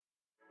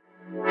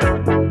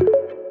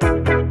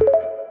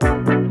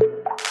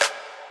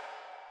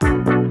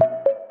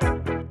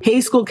Hey,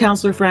 school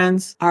counselor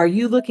friends, are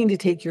you looking to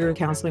take your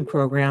counseling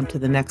program to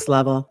the next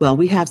level? Well,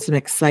 we have some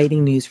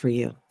exciting news for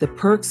you. The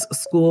Perks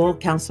School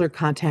Counselor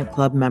Content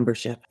Club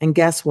membership. And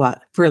guess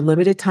what? For a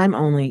limited time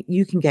only,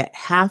 you can get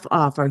half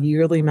off our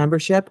yearly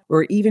membership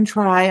or even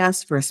try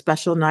us for a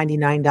special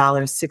 $99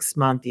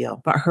 6-month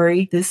deal. But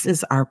hurry, this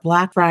is our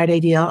Black Friday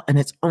deal and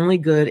it's only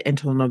good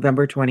until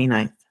November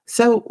 29th.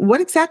 So,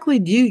 what exactly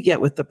do you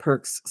get with the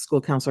Perks School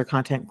Counselor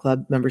Content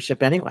Club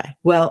membership anyway?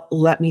 Well,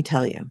 let me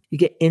tell you. You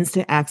get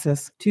instant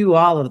access to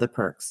all of the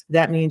perks.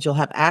 That means you'll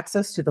have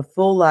access to the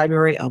full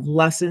library of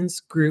lessons,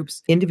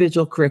 groups,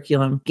 individual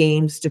curriculum,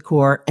 games,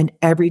 decor, and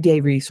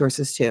everyday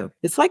resources too.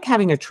 It's like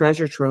having a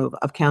treasure trove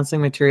of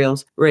counseling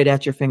materials right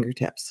at your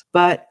fingertips.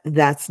 But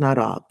that's not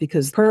all,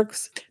 because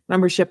Perks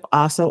membership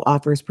also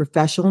offers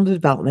professional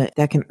development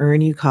that can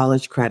earn you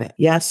college credit.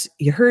 Yes,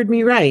 you heard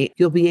me right.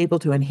 You'll be able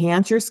to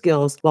enhance your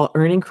skills while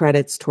earning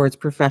credits towards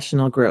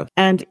professional growth.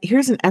 And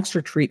here's an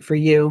extra treat for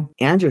you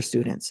and your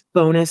students: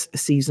 bonus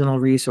seasonal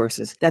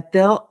resources that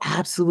they'll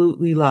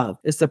absolutely love.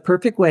 It's the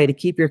perfect way to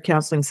keep your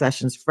counseling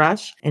sessions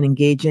fresh and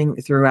engaging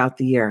throughout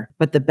the year.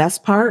 But the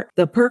best part,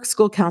 the Perks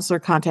School Counselor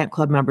Content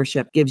Club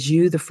membership gives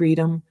you the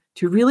freedom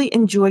to really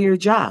enjoy your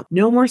job.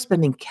 No more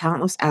spending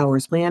countless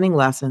hours planning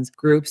lessons,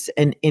 groups,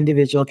 and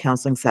individual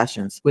counseling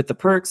sessions. With the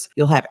perks,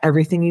 you'll have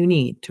everything you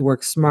need to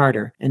work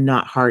smarter and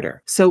not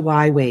harder. So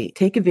why wait?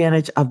 Take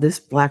advantage of this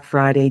Black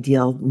Friday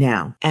deal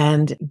now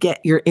and get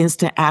your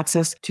instant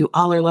access to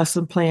all our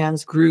lesson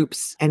plans,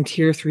 groups, and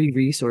Tier 3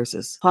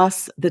 resources.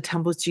 Plus, the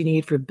templates you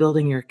need for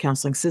building your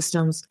counseling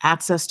systems,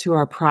 access to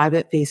our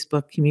private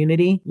Facebook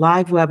community,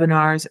 live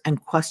webinars,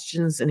 and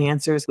questions and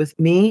answers with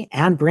me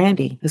and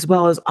Brandy, as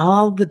well as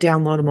all the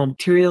downloadable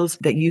materials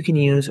that you can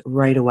use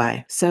right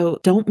away. So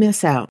don't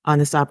miss out on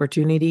this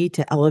opportunity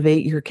to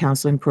elevate your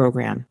counseling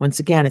program. Once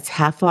again, it's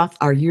half off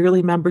our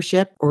yearly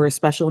membership or a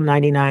special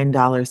 $99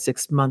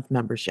 6-month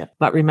membership.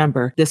 But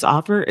remember, this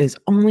offer is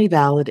only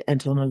valid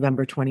until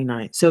November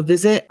 29th. So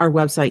visit our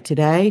website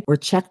today or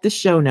check the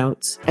show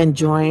notes and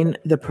join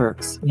the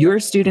perks.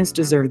 Your students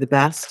deserve the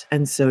best,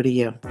 and so do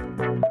you.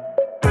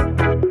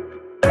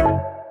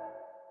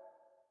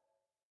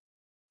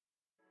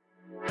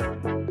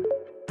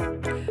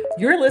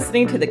 You're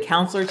listening to the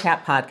Counselor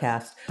Chat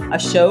Podcast, a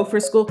show for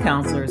school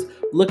counselors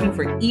looking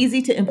for easy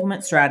to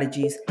implement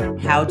strategies,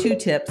 how-to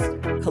tips,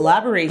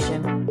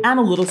 collaboration, and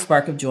a little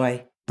spark of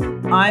joy.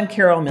 I'm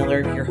Carol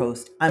Miller, your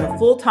host. I'm a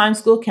full-time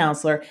school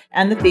counselor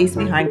and the face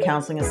behind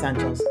Counseling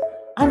Essentials.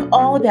 I'm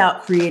all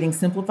about creating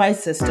simplified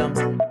systems,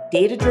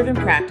 data-driven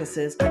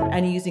practices,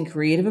 and using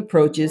creative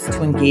approaches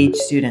to engage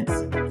students.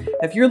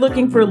 If you're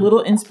looking for a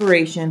little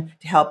inspiration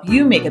to help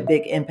you make a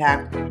big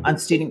impact on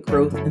student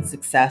growth and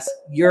success,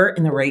 you're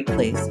in the right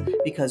place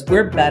because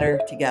we're better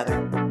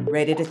together.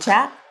 Ready to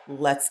chat?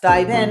 Let's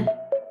dive in.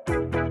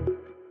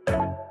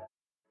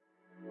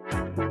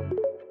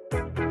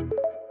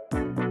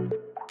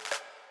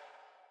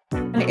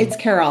 It's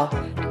Carol.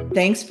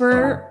 Thanks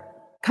for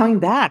coming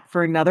back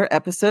for another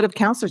episode of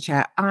Counselor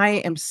Chat.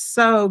 I am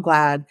so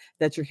glad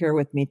that you're here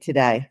with me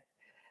today.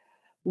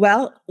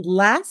 Well,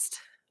 last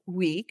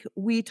week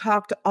we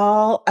talked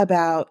all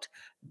about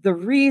the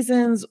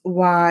reasons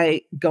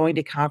why going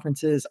to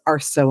conferences are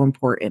so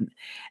important.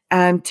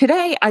 And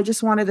today I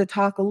just wanted to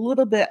talk a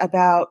little bit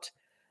about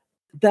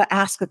the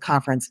ASCA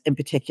conference in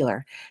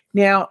particular.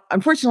 Now,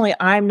 unfortunately,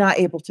 I'm not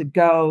able to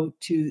go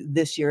to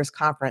this year's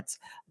conference,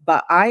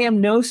 but I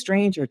am no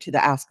stranger to the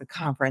ASCA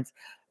conference.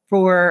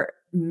 For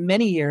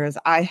many years,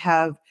 I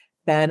have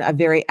been a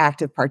very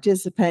active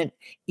participant,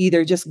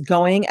 either just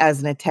going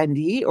as an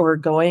attendee or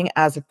going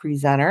as a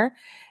presenter.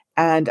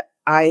 And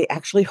I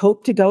actually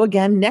hope to go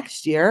again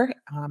next year.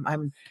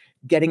 I'm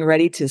getting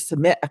ready to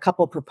submit a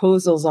couple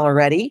proposals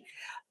already.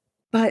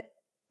 But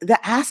the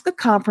ASCA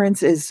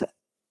conference is,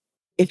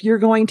 if you're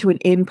going to an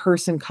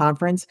in-person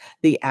conference,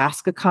 the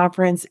ASCA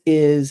conference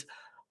is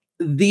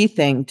the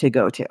thing to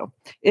go to.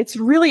 It's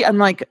really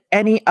unlike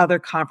any other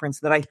conference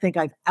that I think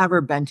I've ever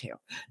been to.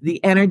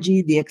 The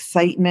energy, the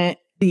excitement,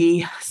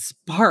 the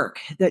spark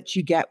that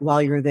you get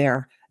while you're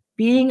there,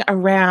 being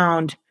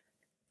around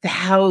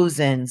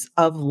thousands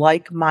of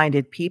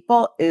like-minded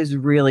people is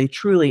really,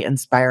 truly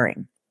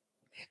inspiring.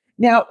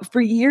 Now,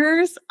 for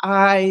years,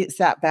 I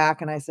sat back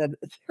and I said,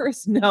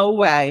 there's no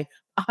way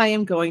I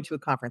am going to a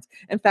conference.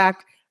 In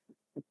fact,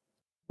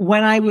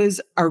 when I was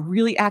a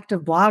really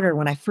active blogger,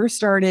 when I first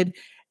started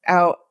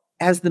out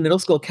as the middle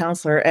school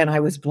counselor and I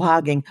was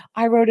blogging,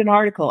 I wrote an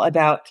article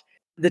about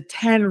the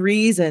 10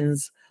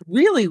 reasons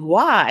really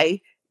why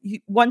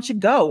one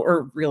should go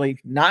or really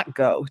not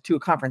go to a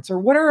conference, or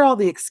what are all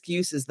the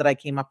excuses that I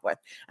came up with.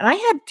 And I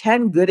had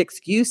 10 good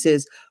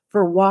excuses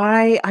for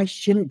why I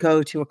shouldn't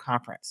go to a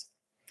conference.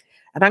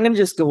 And I'm going to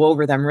just go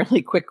over them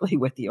really quickly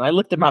with you. I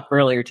looked them up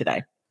earlier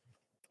today.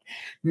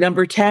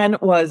 Number 10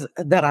 was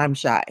that I'm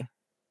shy.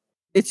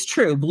 It's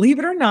true. Believe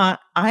it or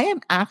not, I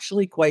am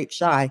actually quite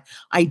shy.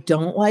 I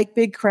don't like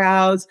big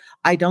crowds.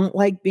 I don't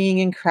like being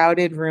in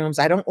crowded rooms.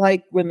 I don't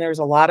like when there's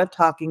a lot of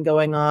talking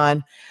going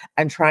on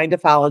and trying to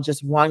follow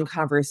just one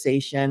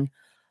conversation.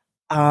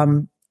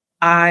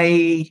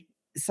 I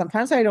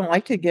sometimes I don't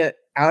like to go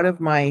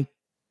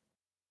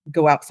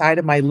outside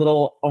of my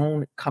little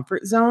own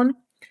comfort zone.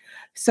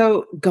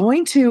 So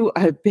going to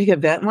a big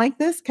event like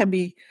this can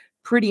be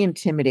pretty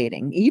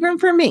intimidating, even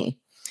for me.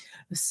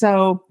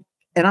 So,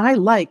 and I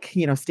like,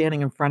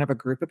 standing in front of a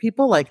group of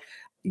people. Like,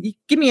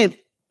 give me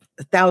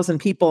a thousand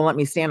people and let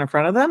me stand in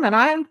front of them, and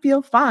I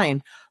feel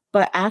fine.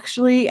 But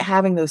actually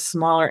having those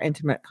smaller,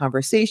 intimate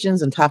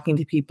conversations and talking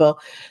to people,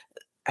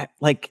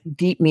 like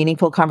deep,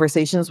 meaningful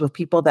conversations with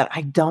people that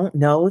I don't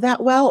know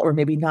that well, or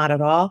maybe not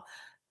at all,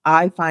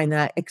 I find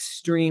that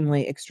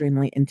extremely,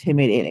 extremely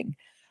intimidating.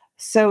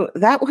 So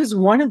that was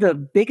one of the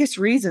biggest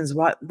reasons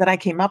that I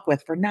came up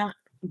with for not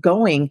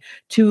going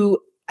to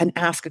an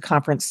ASCA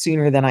conference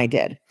sooner than I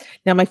did.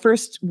 Now, my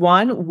first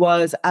one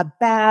was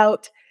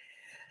about,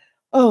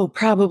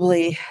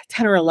 probably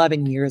 10 or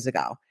 11 years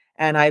ago.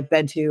 And I've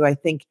been to, I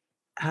think,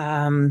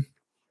 um,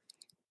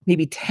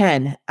 maybe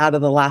 10 out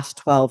of the last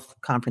 12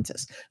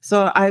 conferences.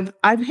 So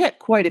I've hit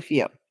quite a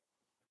few.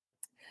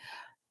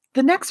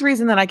 The next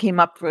reason that I came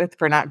up with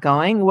for not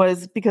going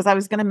was because I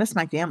was gonna miss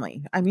my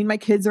family. I mean, my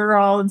kids are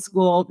all in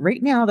school.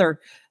 Right now,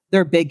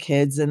 they're big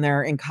kids and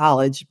they're in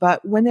college,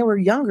 but when they were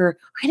younger,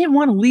 I didn't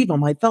wanna leave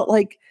them. I felt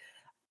like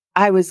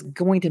I was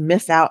going to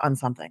miss out on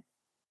something.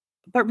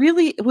 But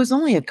really, it was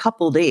only a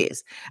couple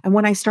days, and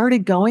when I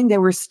started going, they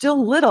were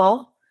still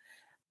little.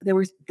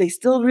 They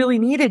still really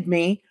needed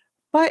me,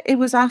 but it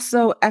was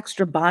also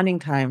extra bonding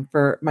time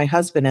for my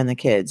husband and the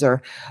kids,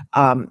 or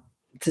um,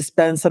 to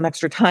spend some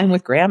extra time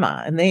with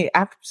grandma, and they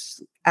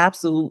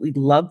absolutely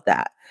loved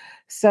that.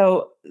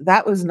 So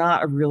that was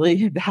not a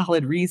really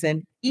valid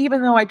reason,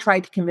 even though I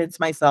tried to convince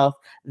myself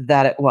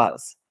that it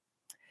was.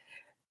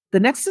 The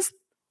next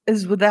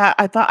is with that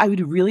I thought I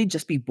would really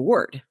just be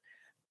bored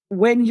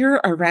when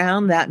you're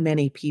around that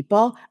many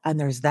people and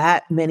there's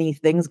that many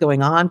things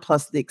going on,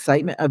 plus the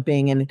excitement of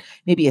being in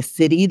maybe a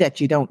city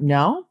that you don't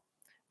know,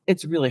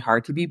 it's really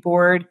hard to be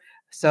bored.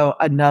 So,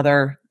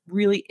 another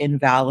really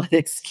invalid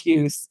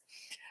excuse.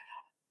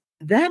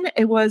 Then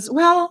it was,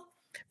 well,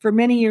 for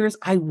many years,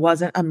 I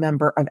wasn't a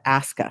member of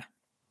ASCA.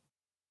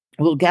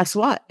 Well, guess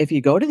what? If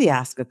you go to the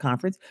ASCA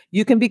conference,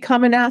 you can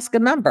become an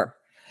ASCA member.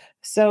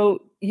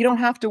 So you don't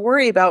have to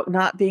worry about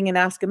not being an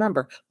ASCA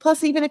member.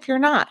 Plus, even if you're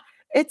not,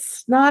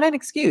 it's not an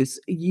excuse.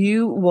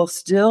 You will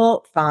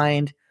still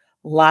find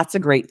lots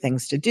of great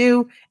things to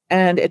do.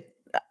 And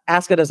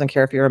ASCA doesn't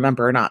care if you're a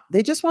member or not.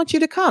 They just want you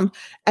to come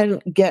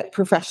and get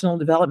professional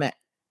development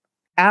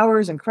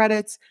hours and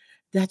credits.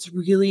 That's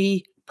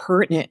really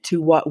pertinent to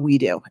what we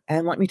do.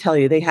 And let me tell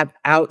you, they have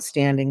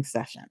outstanding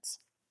sessions.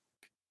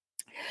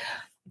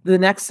 The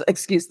next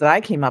excuse that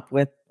I came up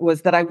with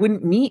was that I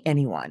wouldn't meet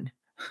anyone.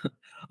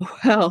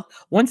 Well,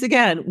 once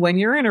again, when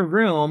you're in a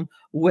room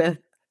with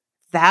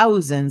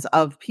thousands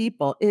of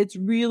people, it's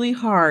really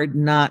hard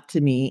not to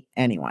meet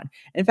anyone.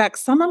 In fact,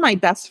 some of my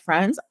best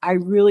friends I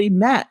really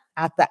met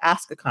at the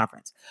ASCA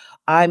conference.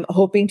 I'm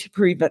hoping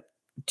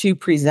to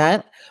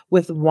present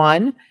with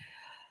one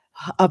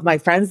of my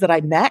friends that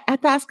I met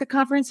at the ASCA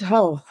conference.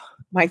 Oh,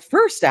 my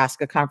first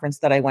ASCA conference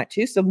that I went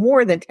to, so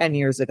more than 10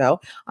 years ago.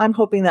 I'm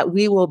hoping that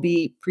we will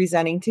be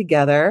presenting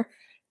together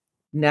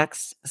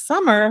next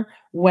summer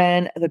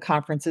when the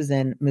conference is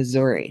in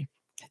Missouri.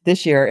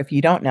 This year, if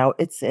you don't know,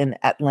 it's in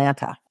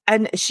Atlanta.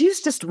 And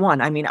she's just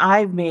one. I mean,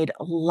 I've made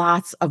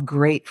lots of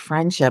great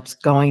friendships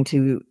going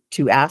to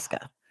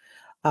ASCA.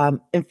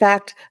 In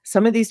fact,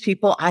 some of these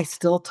people I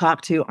still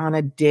talk to on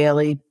a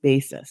daily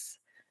basis.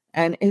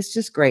 And it's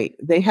just great.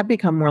 They have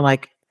become more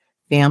like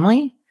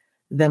family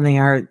than they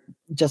are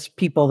just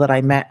people that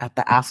I met at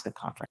the ASCA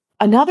conference.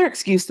 Another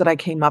excuse that I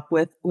came up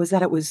with was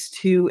that it was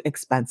too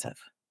expensive.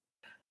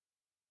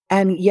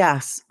 And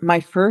yes,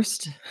 my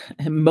first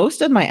and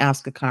most of my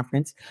ASCA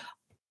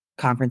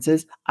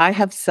conferences, I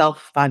have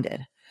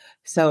self-funded.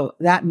 So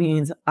that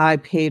means I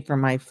paid for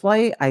my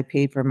flight, I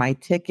paid for my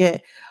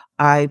ticket,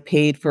 I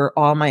paid for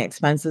all my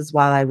expenses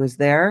while I was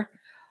there.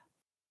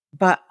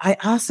 But I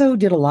also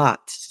did a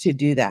lot to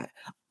do that.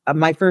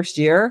 My first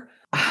year,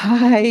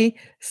 I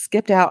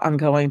skipped out on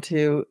going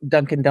to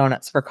Dunkin'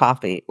 Donuts for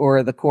coffee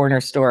or the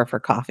corner store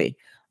for coffee.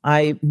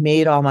 I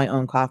made all my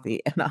own coffee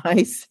and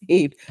I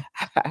saved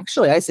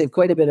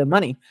quite a bit of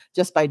money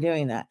just by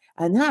doing that.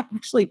 And that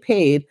actually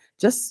paid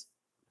just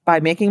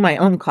by making my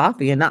own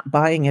coffee and not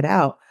buying it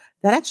out.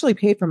 That actually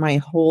paid for my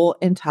whole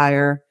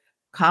entire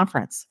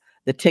conference,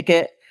 the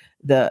ticket,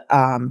 the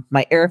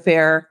my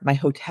airfare, my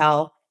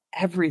hotel,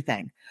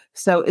 everything.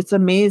 So it's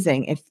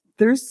amazing. If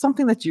there's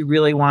something that you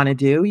really want to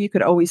do, you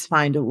could always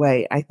find a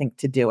way, I think,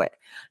 to do it.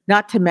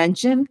 Not to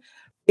mention,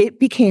 it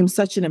became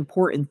such an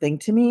important thing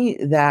to me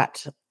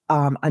that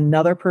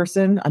another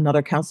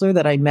counselor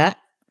that I met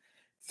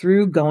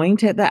through going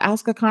to the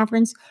ASCA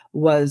conference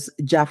was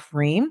Jeff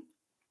Ream.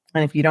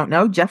 And if you don't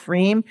know, Jeff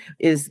Ream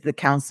is the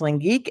counseling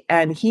geek,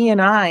 and he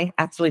and I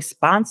actually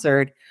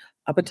sponsored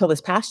up until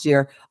this past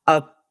year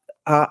a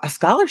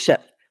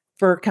scholarship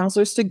for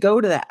counselors to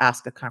go to the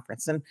ASCA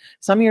conference. And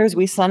some years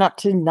we sent up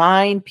to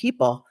 9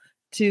 people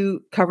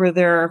to cover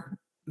their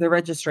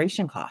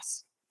registration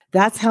costs.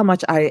 That's how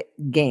much I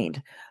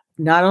gained.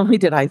 not only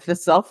did I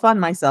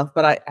self-fund myself,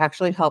 but I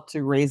actually helped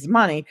to raise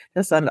money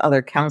to send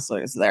other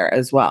counselors there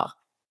as well.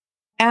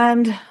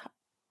 And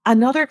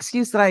another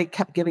excuse that I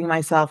kept giving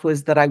myself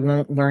was that I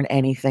won't learn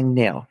anything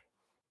new.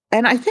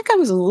 And I think I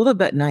was a little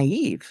bit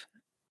naive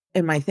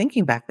in my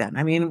thinking back then.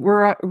 I mean,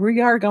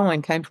 we are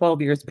going 10,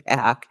 12 years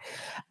back.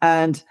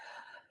 And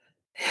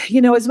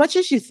as much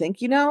as you think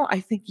I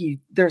think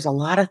there's a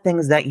lot of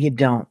things that you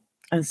don't.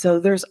 And so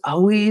there's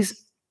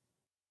always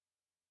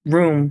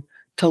room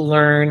to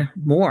learn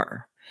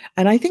more.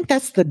 And I think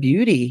that's the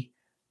beauty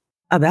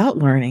about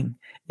learning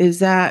is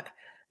that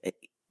e-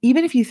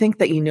 even if you think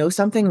that you know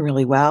something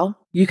really well,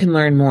 you can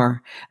learn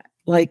more.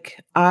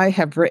 Like I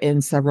have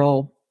written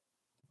several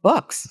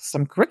books,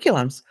 some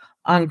curriculums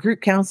on group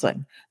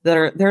counseling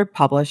they're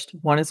published.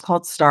 One is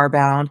called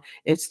Starbound.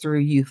 It's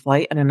through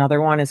Youthlight, and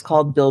another one is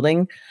called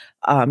Building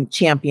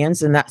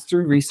Champions, and that's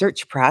through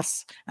Research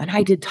Press. And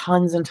I did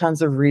tons and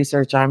tons of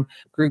research on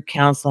group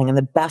counseling and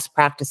the best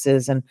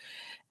practices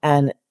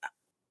and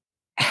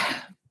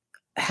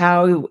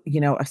how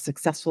a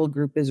successful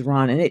group is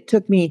run. And it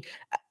took me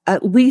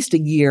at least a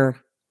year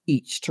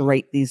each to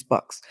write these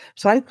books.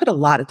 So I put a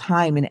lot of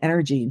time and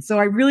energy. And so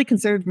I really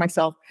considered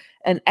myself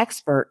an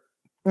expert,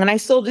 and I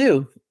still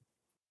do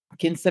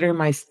consider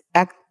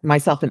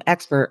myself an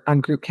expert on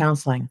group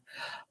counseling.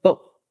 But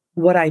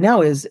what I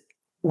know is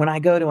when I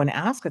go to an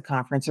ASCA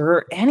conference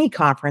or any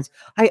conference,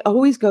 I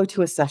always go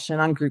to a session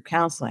on group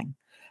counseling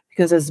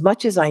because as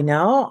much as I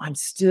know, I'm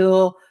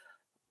still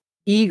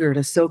eager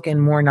to soak in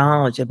more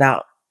knowledge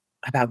about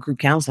group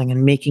counseling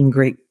and making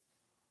great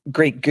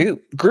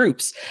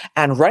groups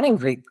and running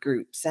great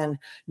groups and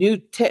new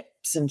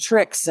tips and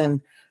tricks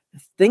and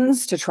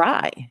things to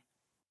try.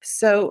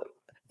 So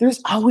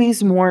there's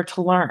always more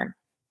to learn.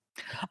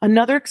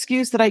 Another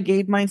excuse that I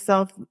gave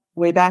myself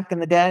way back in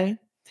the day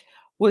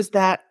was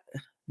that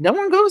no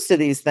one goes to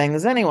these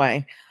things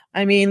anyway.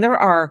 I mean, there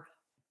are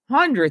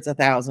hundreds of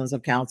thousands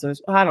of counselors.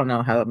 I don't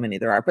know how many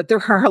there are, but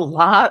there are a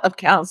lot of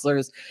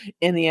counselors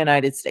in the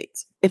United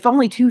States. If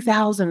only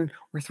 2,000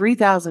 or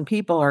 3,000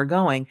 people are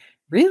going,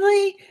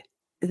 really?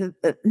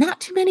 Not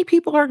too many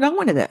people are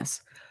going to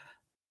this.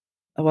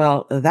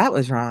 Well, that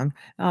was wrong.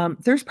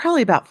 There's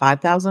probably about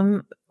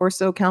 5,000 or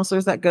so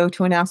counselors that go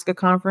to an ASCA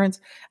conference.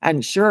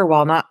 And sure,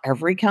 while not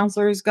every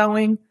counselor is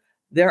going,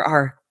 there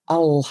are a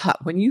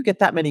lot. When you get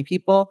that many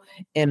people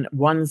in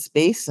one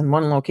space in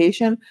one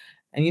location,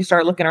 and you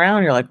start looking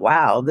around, you're like,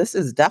 wow, this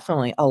is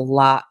definitely a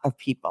lot of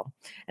people.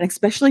 And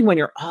especially when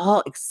you're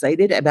all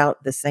excited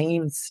about the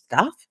same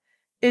stuff,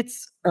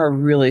 it's a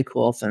really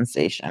cool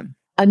sensation.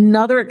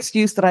 Another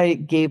excuse that I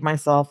gave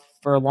myself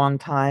for a long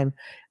time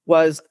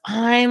was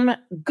I'm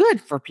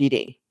good for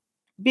PD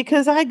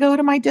because I go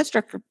to my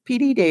district for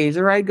PD days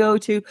or I go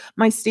to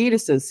my state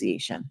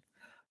association.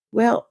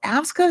 Well,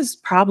 ASCA is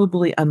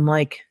probably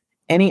unlike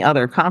any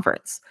other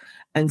conference.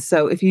 And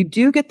so if you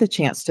do get the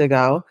chance to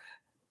go,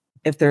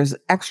 if there's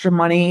extra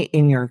money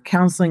in your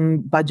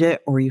counseling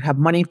budget or you have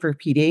money for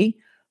PD,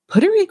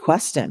 put a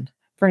request in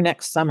for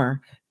next summer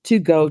to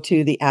go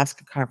to the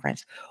ASCA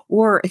conference.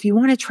 Or if you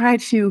want to try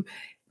to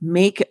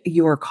make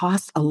your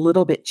costs a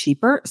little bit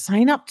cheaper,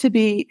 sign up to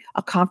be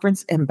a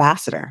conference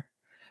ambassador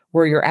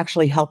where you're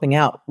actually helping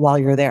out while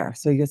you're there.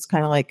 So it's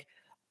kind of like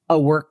a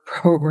work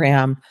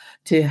program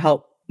to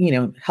help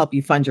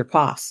you fund your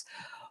costs.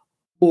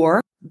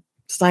 Or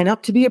sign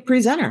up to be a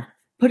presenter,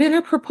 put in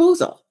a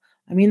proposal.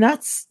 I mean,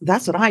 that's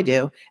what I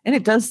do. And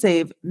it does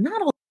save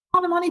not a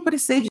lot of money, but it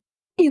saves,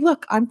 hey,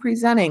 look, I'm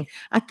presenting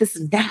at this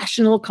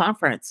national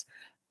conference.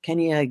 Can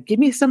you give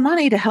me some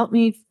money to help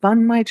me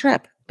fund my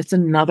trip? It's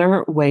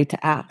another way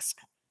to ask.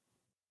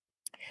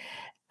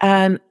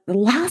 And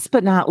last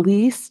but not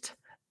least,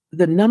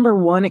 the number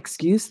one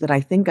excuse that I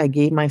think I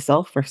gave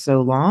myself for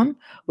so long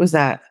was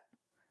that,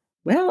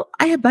 well,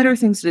 I have better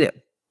things to do.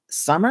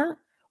 Summer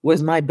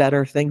was my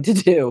better thing to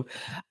do.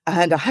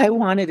 And I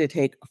wanted to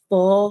take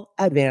full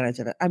advantage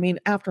of it. I mean,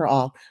 after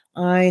all,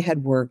 I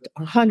had worked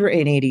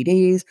 180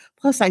 days,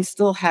 plus I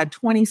still had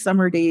 20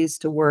 summer days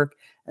to work.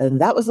 And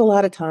that was a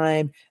lot of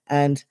time.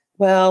 And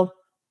well,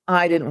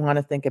 I didn't want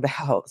to think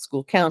about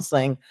school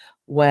counseling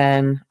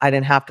when I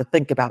didn't have to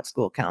think about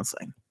school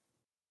counseling.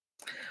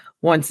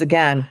 Once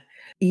again,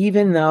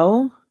 even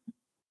though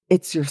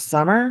it's your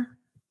summer,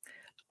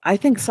 I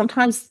think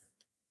sometimes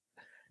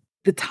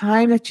the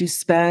time that you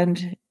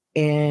spend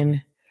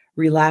in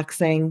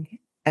relaxing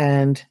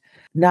and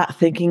not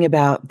thinking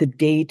about the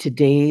day to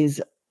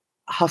days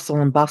hustle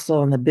and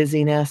bustle and the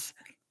busyness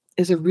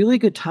is a really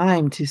good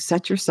time to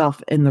set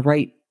yourself in the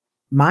right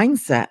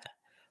mindset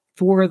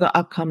for the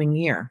upcoming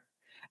year.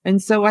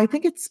 And so I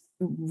think it's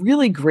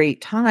really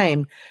great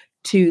time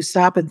to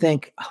stop and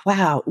think,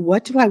 wow,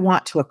 what do I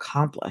want to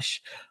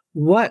accomplish?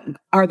 What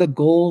are the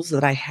goals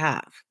that I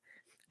have?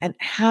 And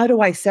how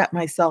do I set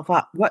myself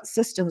up? What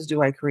systems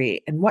do I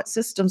create? And what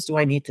systems do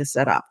I need to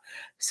set up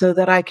so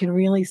that I can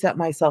really set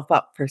myself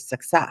up for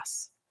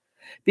success?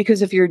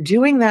 Because if you're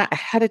doing that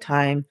ahead of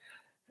time,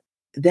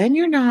 then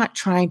you're not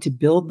trying to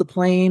build the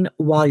plane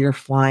while you're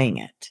flying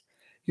it.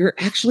 You're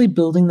actually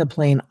building the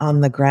plane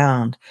on the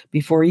ground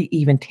before you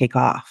even take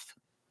off.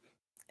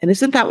 And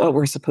isn't that what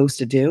we're supposed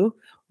to do?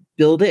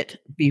 Build it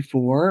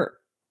before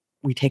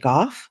we take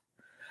off?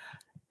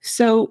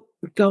 So,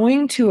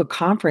 going to a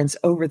conference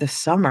over the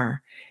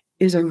summer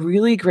is a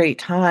really great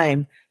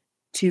time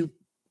to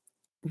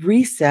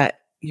reset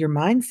your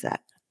mindset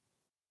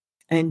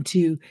and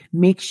to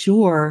make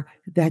sure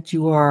that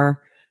you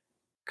are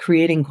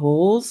creating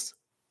goals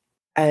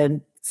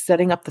and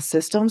setting up the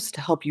systems to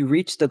help you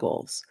reach the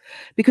goals.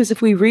 Because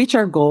if we reach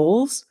our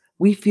goals,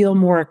 we feel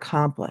more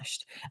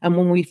accomplished. And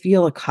when we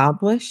feel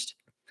accomplished,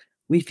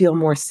 we feel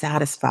more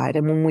satisfied.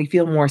 And when we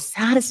feel more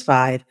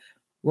satisfied,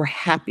 we're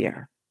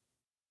happier.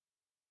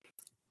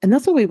 And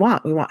that's what we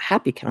want. We want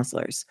happy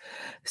counselors.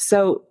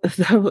 So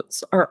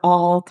those are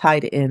all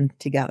tied in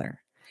together.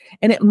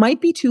 And it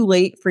might be too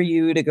late for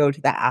you to go to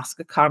the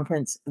ASCA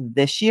conference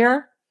this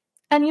year.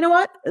 And you know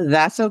what?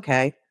 That's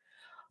okay.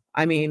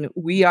 I mean,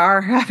 we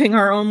are having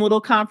our own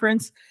little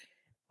conference,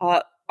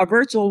 a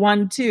virtual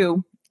one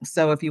too.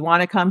 So if you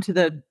want to come to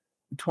the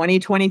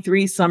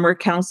 2023 Summer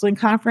Counseling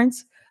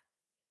Conference,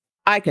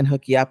 I can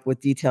hook you up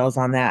with details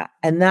on that.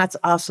 And that's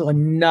also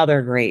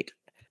another great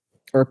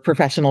or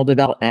professional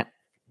development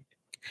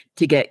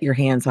to get your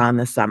hands on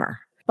this summer.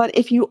 But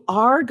if you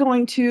are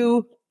going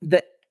to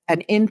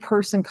an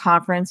in-person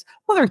conference,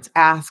 whether it's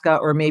ASCA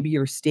or maybe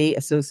your state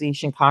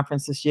association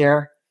conference this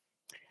year,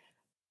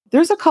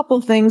 there's a couple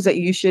things that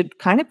you should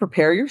kind of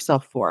prepare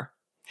yourself for.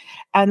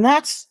 And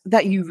that's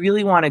that you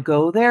really want to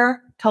go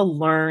there to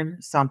learn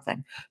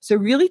something. So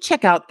really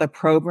check out the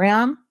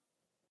program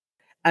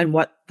and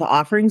what the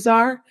offerings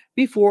are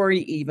before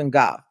you even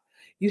go.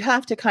 You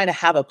have to kind of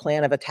have a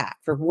plan of attack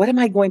for what am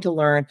I going to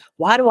learn?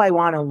 Why do I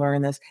want to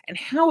learn this? And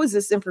how is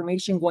this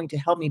information going to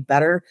help me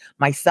better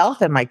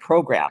myself and my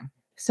program?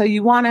 So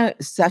you want to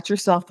set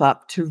yourself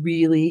up to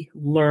really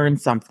learn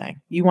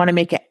something. You want to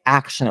make it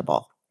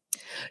actionable.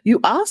 You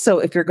also,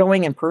 if you're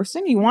going in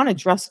person, you want to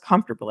dress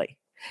comfortably.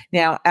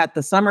 Now, at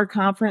the summer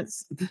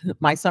conference,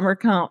 my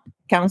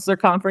counselor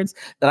conference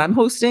that I'm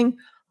hosting,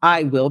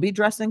 I will be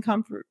dressing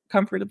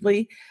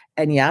comfortably.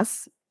 And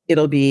yes,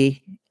 it'll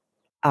be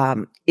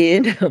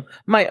in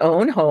my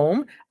own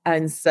home.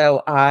 And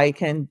so I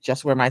can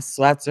just wear my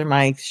sweats or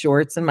my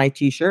shorts and my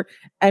t-shirt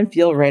and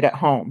feel right at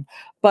home.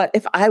 But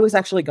if I was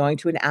actually going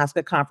to an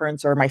ASCA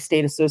conference or my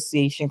state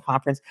association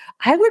conference,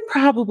 I would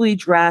probably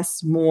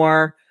dress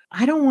more,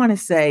 I don't want to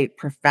say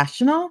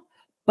professional,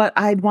 but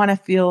I'd want to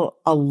feel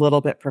a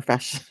little bit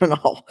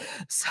professional.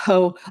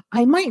 So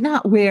I might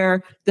not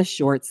wear the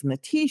shorts and the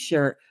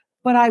t-shirt,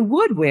 but I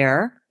would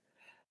wear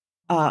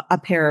a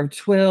pair of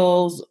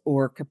twills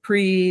or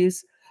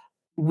capris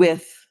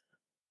with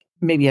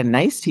maybe a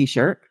nice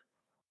t-shirt.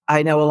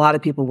 I know a lot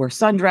of people wear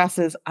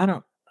sundresses. I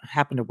don't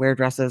happen to wear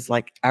dresses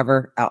like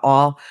ever at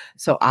all.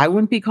 So I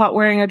wouldn't be caught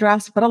wearing a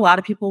dress, but a lot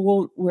of people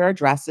will wear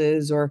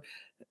dresses or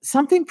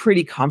something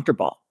pretty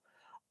comfortable.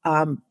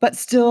 But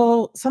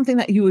still something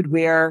that you would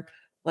wear,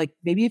 like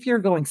maybe if you're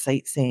going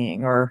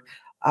sightseeing or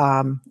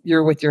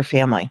you're with your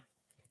family,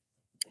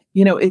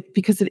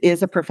 because it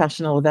is a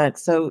professional event.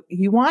 So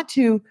you want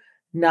to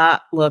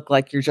not look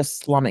like you're just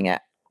slumming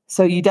it.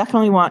 So you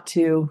definitely want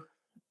to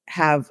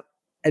have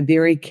a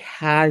very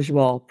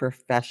casual,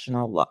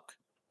 professional look.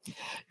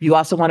 You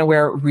also want to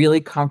wear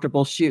really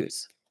comfortable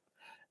shoes.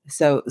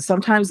 So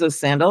sometimes those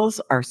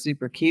sandals are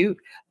super cute,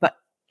 but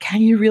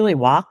can you really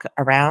walk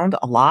around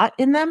a lot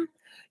in them?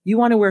 You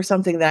want to wear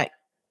something that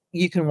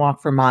you can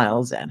walk for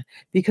miles in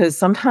because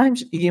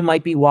sometimes you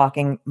might be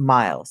walking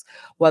miles,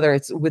 whether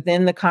it's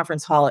within the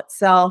conference hall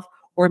itself,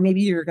 or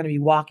maybe you're going to be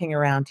walking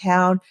around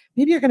town.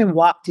 Maybe you're going to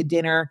walk to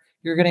dinner.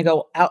 You're going to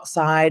go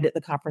outside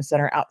the conference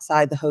center,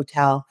 outside the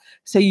hotel.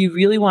 So you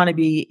really want to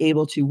be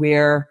able to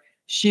wear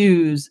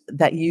shoes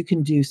that you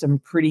can do some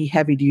pretty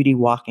heavy duty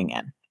walking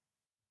in.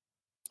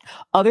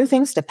 Other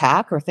things to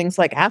pack are things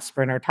like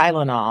aspirin or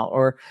Tylenol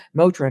or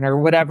Motrin or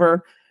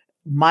whatever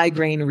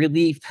migraine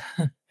relief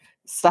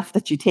stuff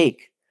that you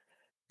take.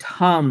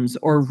 Tums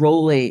or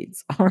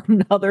Rolaids are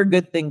another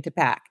good thing to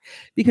pack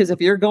because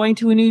if you're going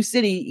to a new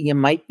city, you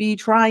might be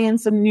trying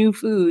some new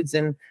foods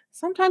and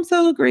sometimes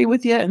they'll agree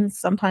with you and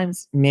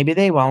sometimes maybe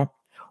they won't.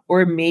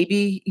 Or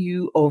maybe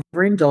you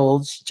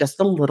overindulge just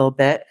a little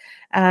bit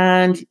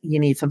and you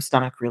need some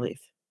stomach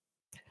relief.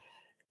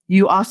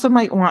 You also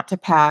might want to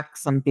pack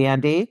some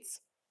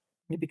Band-Aids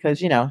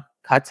because,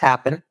 cuts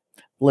happen,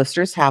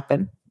 blisters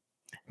happen,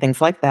 things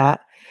like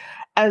that,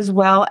 as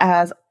well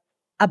as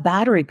a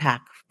battery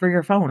pack for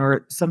your phone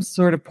or some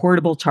sort of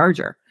portable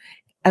charger,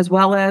 as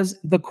well as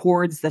the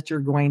cords that you're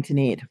going to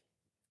need.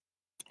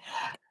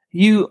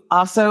 You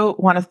also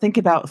want to think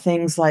about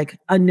things like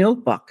a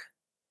notebook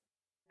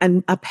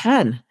and a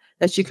pen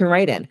that you can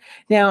write in.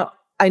 Now,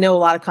 I know a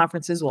lot of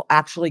conferences will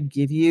actually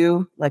give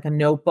you like a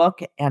notebook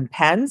and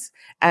pens,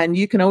 and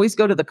you can always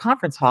go to the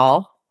conference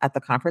hall at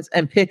the conference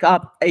and pick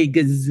up a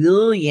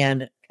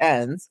gazillion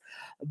pens,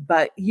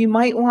 but you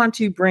might want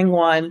to bring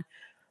one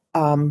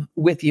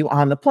with you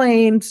on the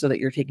plane so that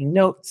you're taking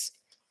notes.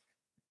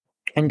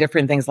 and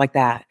different things like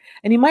that.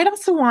 And you might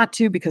also want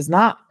to, because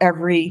not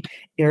every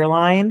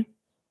airline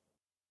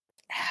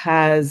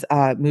has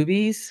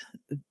movies,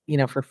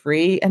 for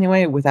free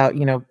anyway, without,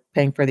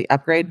 paying for the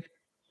upgrade.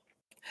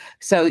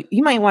 So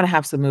you might want to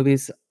have some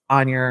movies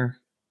on your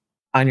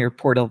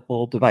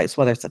portable device,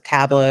 whether it's a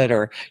tablet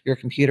or your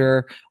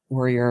computer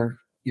or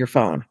your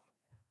phone.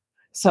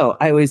 So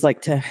I always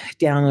like to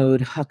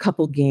download a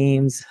couple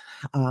games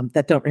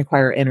that don't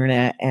require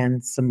internet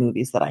and some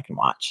movies that I can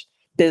watch.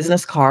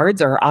 Business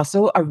cards are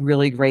also a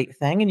really great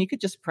thing, and you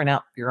could just print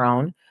out your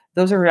own.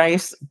 Those are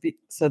nice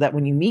so that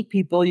when you meet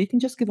people, you can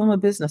just give them a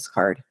business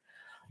card.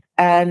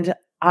 And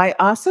I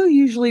also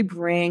usually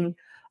bring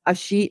a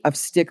sheet of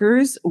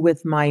stickers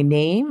with my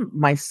name,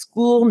 my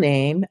school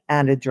name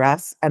and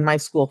address, and my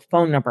school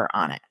phone number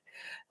on it.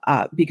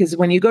 Because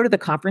when you go to the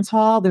conference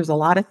hall, there's a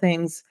lot of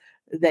things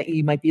that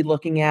you might be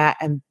looking at,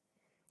 and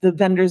the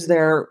vendors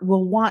there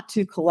will want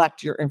to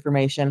collect your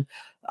information.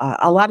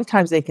 A lot of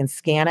times they can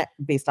scan it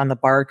based on the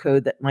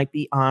barcode that might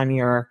be on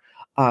your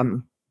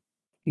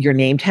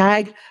name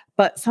tag,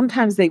 but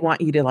sometimes they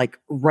want you to like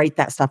write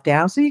that stuff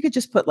down. So you could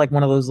just put like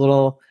one of those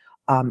little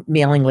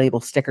mailing label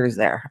stickers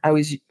there. I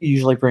always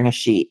usually bring a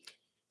sheet,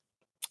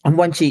 and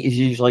one sheet is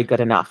usually good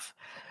enough.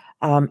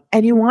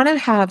 And you want to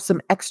have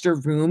some extra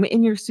room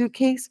in your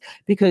suitcase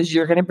because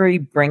you're going to be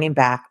bringing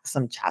back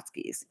some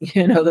tchotchkes,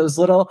 those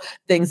little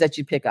things that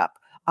you pick up.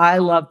 I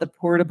love the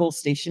portable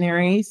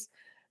stationaries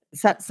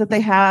sets that they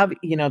have.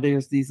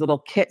 There's these little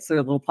kits, they're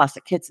little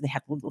plastic kits, and they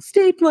have the little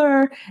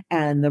stapler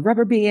and the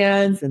rubber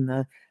bands and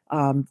the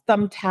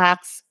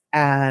thumbtacks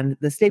and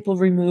the staple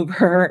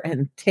remover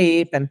and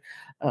tape. And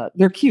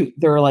they're cute.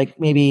 They're like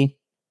maybe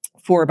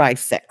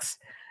 4x6.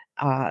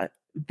 Uh,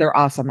 they're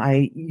awesome.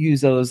 I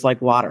use those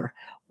like water,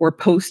 or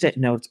post-it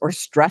notes, or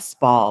stress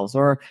balls,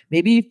 or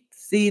maybe you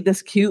see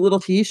this cute little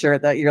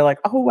t-shirt that you're like,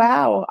 oh,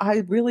 wow,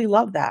 I really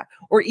love that.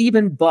 Or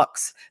even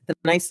books. The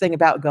nice thing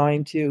about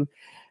going to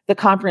the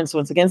conference,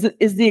 once again,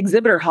 is the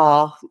exhibitor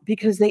hall,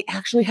 because they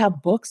actually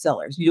have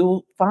booksellers.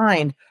 You'll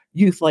find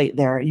Youthlight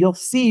there. You'll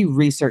see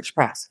Research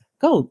Press.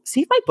 Go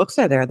see if my books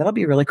are there. That'll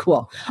be really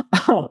cool.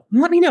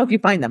 Let me know if you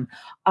find them.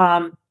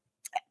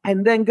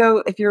 And then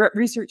go, if you're at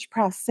Research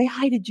Press, say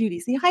hi to Judy.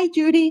 Say hi,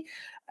 Judy.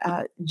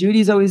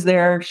 Judy's always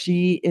there.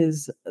 She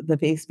is the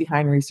face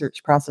behind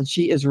Research Press, and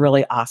she is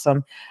really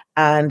awesome.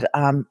 And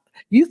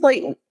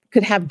Youthlight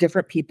could have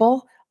different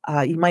people.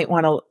 You might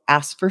want to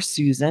ask for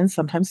Susan.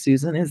 Sometimes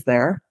Susan is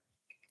there,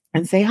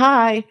 and say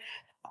hi.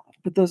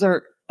 But those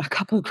are a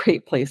couple of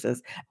great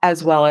places,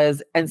 as well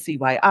as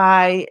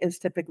NCYI is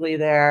typically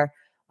there.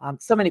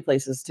 So many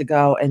places to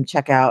go and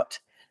check out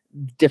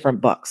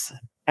different books.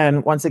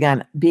 And once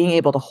again, being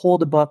able to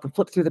hold a book and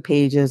flip through the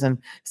pages and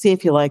see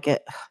if you like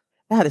it,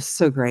 that is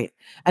so great.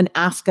 And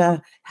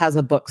ASCA has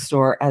a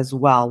bookstore as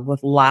well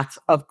with lots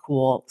of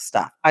cool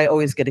stuff. I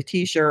always get a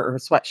t-shirt or a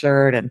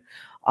sweatshirt, and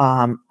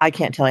I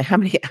can't tell you how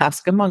many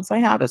ASCA mugs I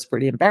have. It's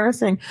pretty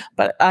embarrassing,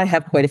 but I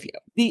have quite a few.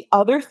 The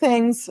other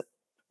things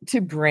to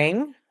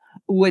bring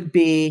would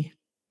be,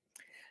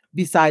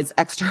 besides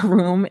extra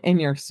room in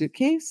your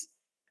suitcase,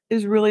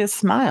 is really a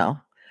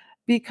smile.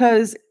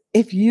 Because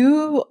if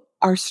you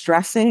are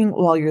stressing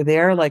while you're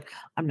there, like,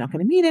 I'm not going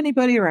to meet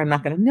anybody or I'm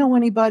not going to know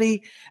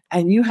anybody,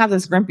 and you have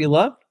this grumpy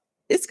look,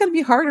 it's going to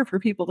be harder for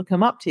people to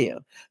come up to you.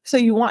 So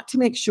you want to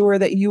make sure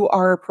that you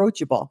are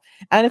approachable.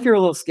 And if you're a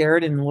little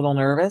scared and a little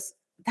nervous,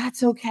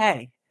 that's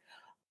okay.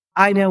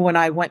 I know when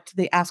I went to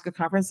the ASCA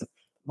conference,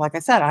 like I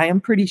said, I am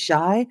pretty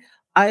shy.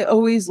 I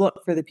always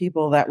look for the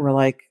people that were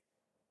like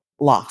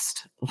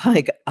lost.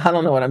 Like, I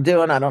don't know what I'm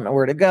doing. I don't know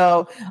where to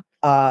go.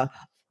 Uh,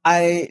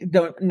 I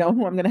don't know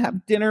who I'm going to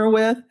have dinner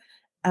with.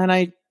 And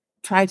I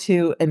try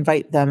to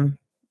invite them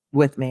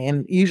with me.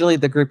 And usually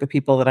the group of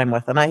people that I'm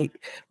with. And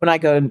when I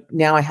go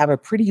now, I have a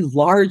pretty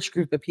large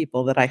group of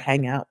people that I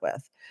hang out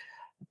with.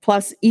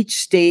 Plus, each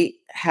state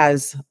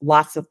has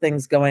lots of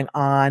things going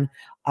on.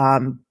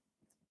 Um,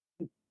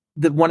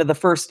 one of the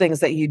first things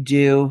that you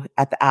do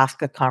at the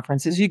ASCA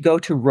conference is you go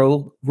to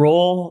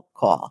roll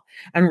call.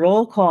 And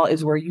roll call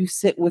is where you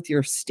sit with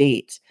your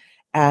state.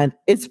 And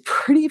it's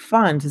pretty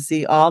fun to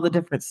see all the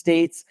different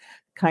states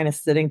kind of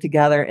sitting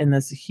together in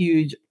this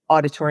huge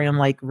auditorium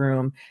like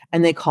room.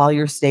 And they call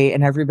your state,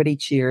 and everybody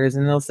cheers,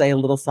 and they'll say a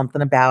little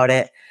something about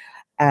it.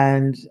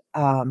 And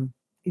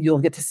you'll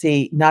get to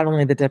see not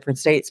only the different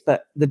states,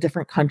 but the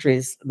different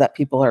countries that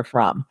people are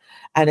from.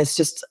 And it's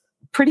just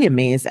pretty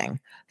amazing.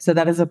 So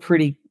that is a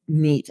pretty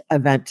neat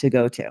event to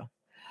go to.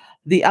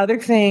 The other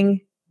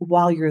thing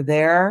while you're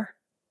there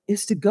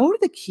is to go to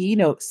the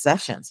keynote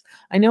sessions.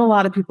 I know a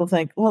lot of people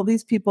think, well,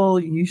 these people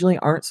usually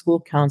aren't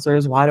school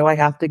counselors. Why do I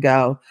have to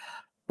go?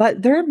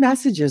 But their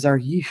messages are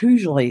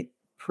usually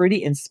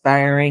pretty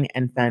inspiring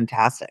and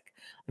fantastic.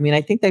 I mean,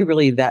 I think they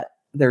really vet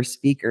their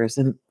speakers,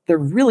 and they're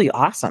really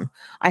awesome.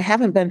 I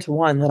haven't been to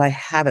one that I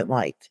haven't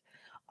liked.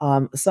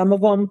 Some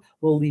of them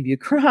will leave you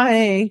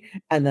crying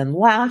and then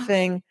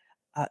laughing.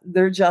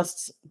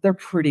 They're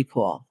pretty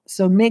cool.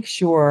 So make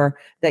sure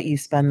that you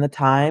spend the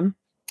time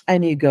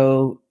and you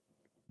go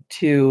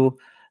to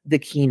the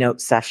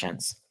keynote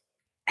sessions.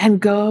 and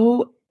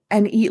go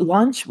and eat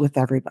lunch with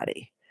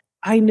everybody.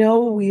 I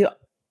know we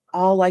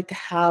all like to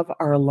have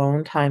our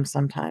alone time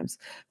sometimes,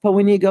 but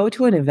when you go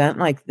to an event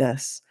like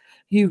this,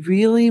 you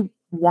really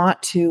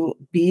want to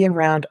be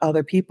around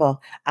other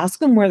people. Ask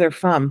them where they're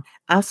from.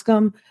 Ask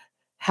them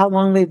how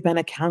long they've been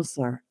a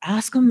counselor.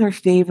 Ask them their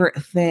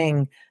favorite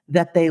thing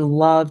that they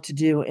love to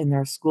do in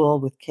their school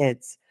with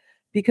kids.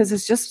 Because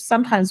it's just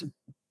sometimes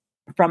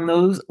from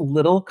those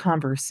little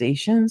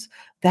conversations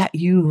that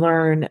you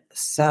learn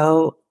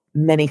so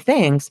many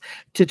things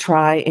to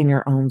try in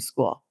your own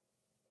school.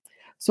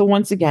 So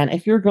once again,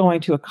 if you're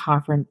going to a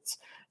conference,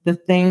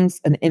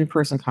 an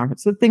in-person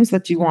conference, the things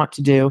that you want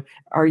to do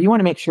are you want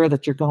to make sure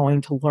that you're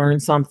going to learn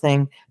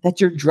something, that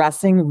you're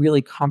dressing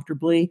really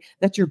comfortably,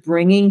 that you're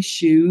bringing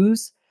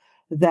shoes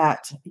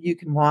that you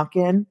can walk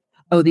in.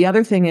 Oh, the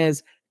other thing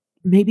is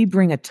maybe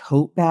bring a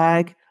tote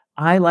bag.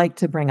 I like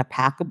to bring a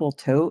packable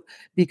tote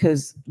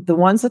because the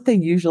ones that they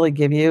usually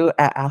give you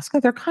at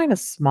ASCA, they're kind of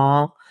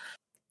small.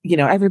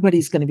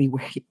 Everybody's going to be,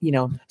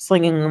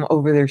 slinging them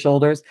over their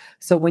shoulders.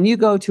 So when you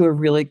go to a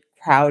really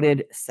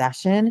crowded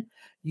session,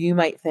 you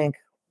might think,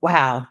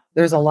 wow,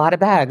 there's a lot of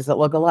bags that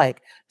look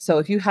alike. So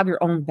if you have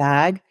your own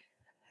bag,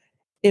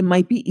 it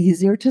might be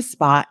easier to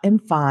spot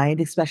and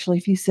find, especially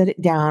if you sit it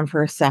down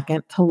for a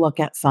second to look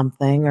at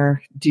something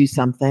or do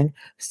something.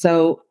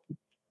 So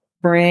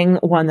bring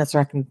one that's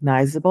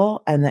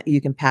recognizable and that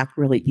you can pack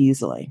really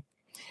easily.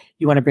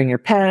 You want to bring your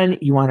pen,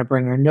 you want to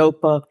bring your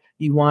notebook,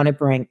 you want to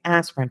bring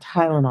aspirin,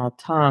 Tylenol,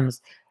 Tums,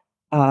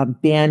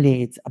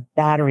 Band-Aids, a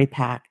battery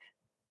pack,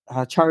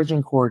 a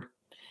charging cord,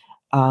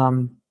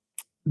 um,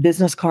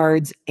 business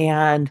cards,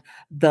 and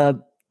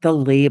the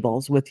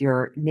labels with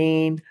your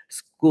name,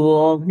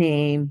 school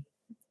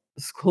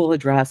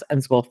address,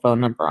 and school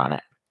phone number on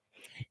it.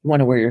 You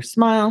want to wear your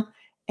smile,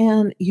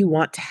 and you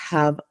want to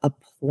have a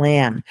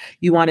plan.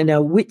 You want to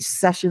know which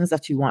sessions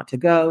that you want to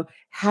go,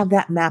 have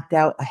that mapped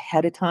out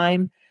ahead of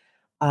time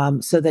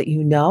so that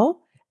you know.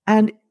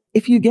 And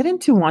if you get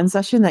into one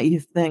session that you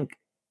think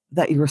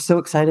that you were so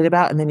excited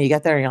about, and then you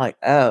get there and you're like,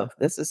 oh,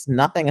 this is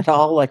nothing at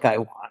all like I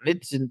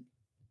wanted to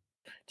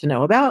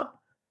know about,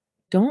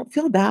 don't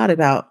feel bad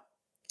about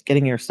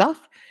getting your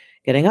stuff,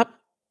 getting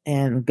up,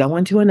 and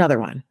going to another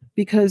one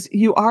because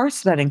you are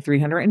spending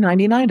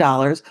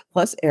 $399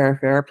 plus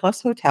airfare,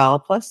 plus hotel,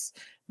 plus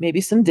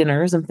maybe some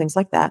dinners and things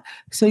like that.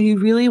 So you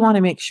really want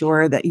to make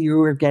sure that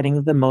you are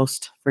getting the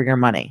most for your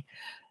money.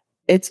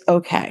 It's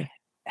okay.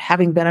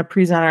 Having been a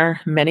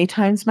presenter many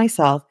times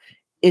myself,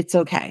 it's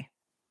okay.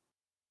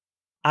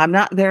 I'm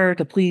not there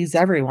to please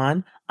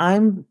everyone.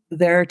 I'm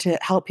there to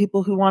help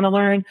people who want to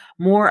learn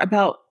more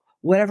about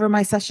whatever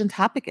my session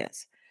topic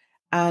is.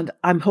 And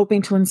I'm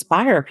hoping to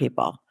inspire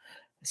people.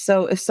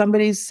 So if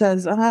somebody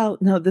says, oh,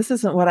 no, this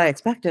isn't what I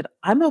expected,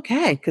 I'm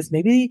okay. Because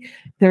maybe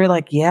they're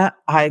like, yeah,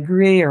 I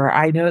agree, or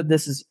I know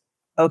this is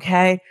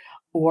okay,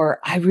 or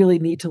I really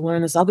need to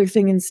learn this other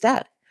thing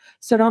instead.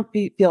 So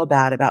feel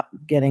bad about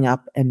getting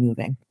up and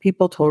moving.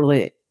 People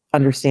totally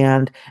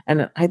understand.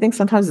 And I think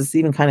sometimes it's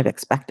even kind of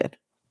expected.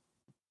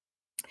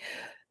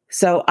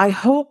 So I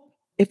hope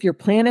if you're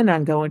planning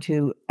on going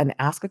to an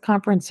ASCA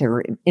conference or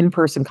an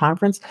in-person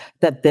conference,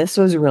 that this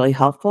was really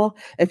helpful.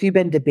 If you've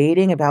been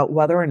debating about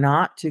whether or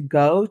not to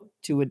go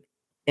to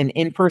an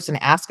in-person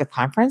ASCA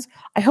conference,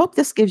 I hope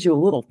this gives you a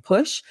little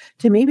push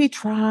to maybe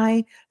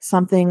try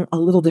something a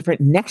little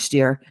different next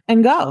year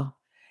and go.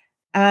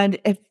 And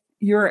if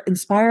you're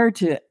inspired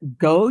to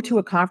go to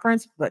a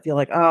conference, but feel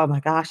like, oh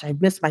my gosh, I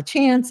missed my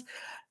chance.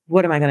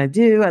 What am I going to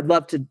do? I'd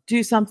love to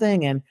do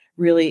something and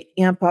really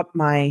amp up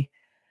my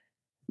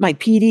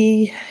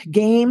PD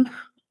game.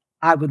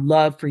 I would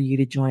love for you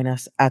to join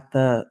us at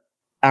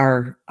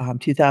our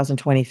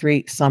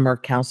 2023 Summer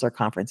Counselor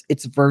Conference.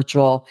 It's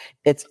virtual.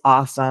 It's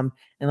awesome.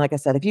 And like I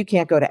said, if you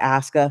can't go to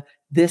ASCA,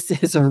 this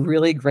is a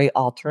really great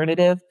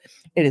alternative.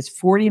 It is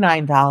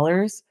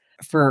 $49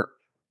 for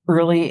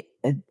early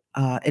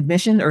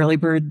admission, early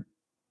bird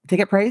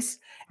ticket price,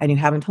 and you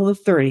have until the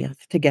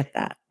 30th to get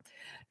that.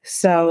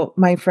 So,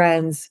 my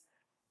friends,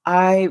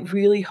 I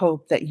really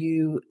hope that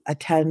you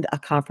attend a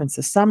conference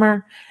this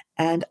summer,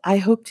 and I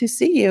hope to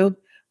see you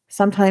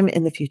sometime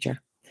in the future.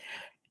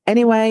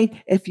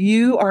 Anyway, if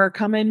you are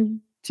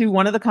coming to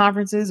one of the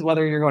conferences,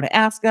 whether you're going to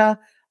ASCA,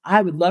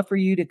 I would love for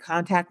you to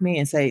contact me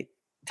and say,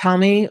 tell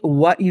me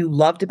what you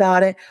loved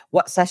about it,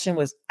 what session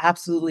was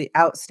absolutely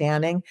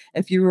outstanding.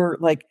 If you were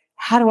like,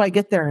 how do I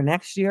get there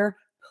next year?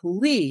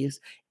 Please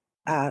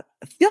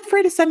feel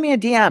free to send me a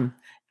DM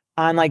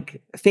on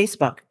like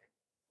Facebook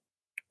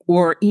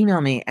or email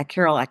me at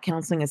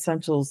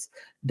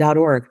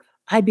carol@counselingessentials.org.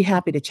 I'd be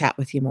happy to chat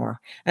with you more.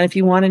 And if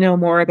you want to know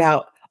more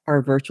about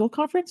our virtual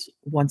conference,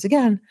 once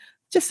again,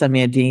 just send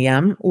me a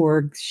DM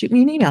or shoot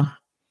me an email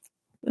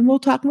and we'll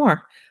talk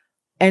more.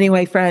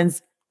 Anyway,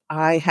 friends,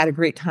 I had a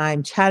great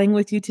time chatting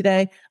with you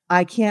today.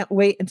 I can't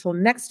wait until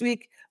next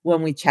week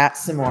when we chat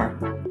some more.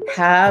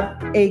 Have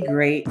a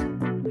great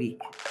week.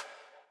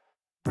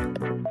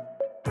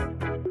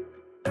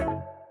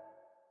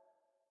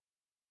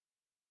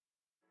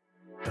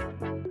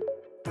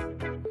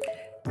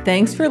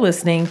 Thanks for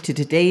listening to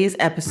today's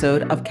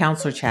episode of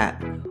Counselor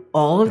Chat.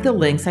 All of the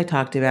links I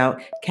talked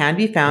about can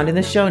be found in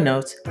the show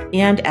notes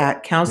and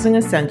at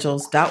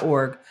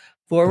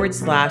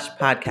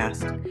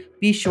counselingessentials.org/podcast.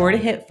 Be sure to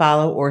hit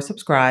follow or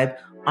subscribe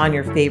on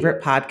your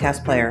favorite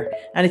podcast player.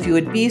 And if you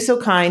would be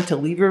so kind to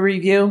leave a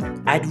review,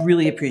 I'd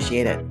really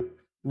appreciate it.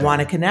 Want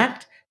to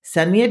connect?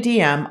 Send me a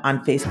DM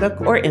on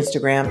Facebook or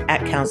Instagram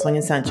at Counseling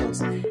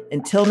Essentials.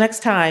 Until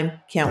next time,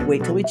 can't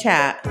wait till we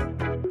chat.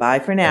 Bye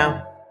for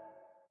now.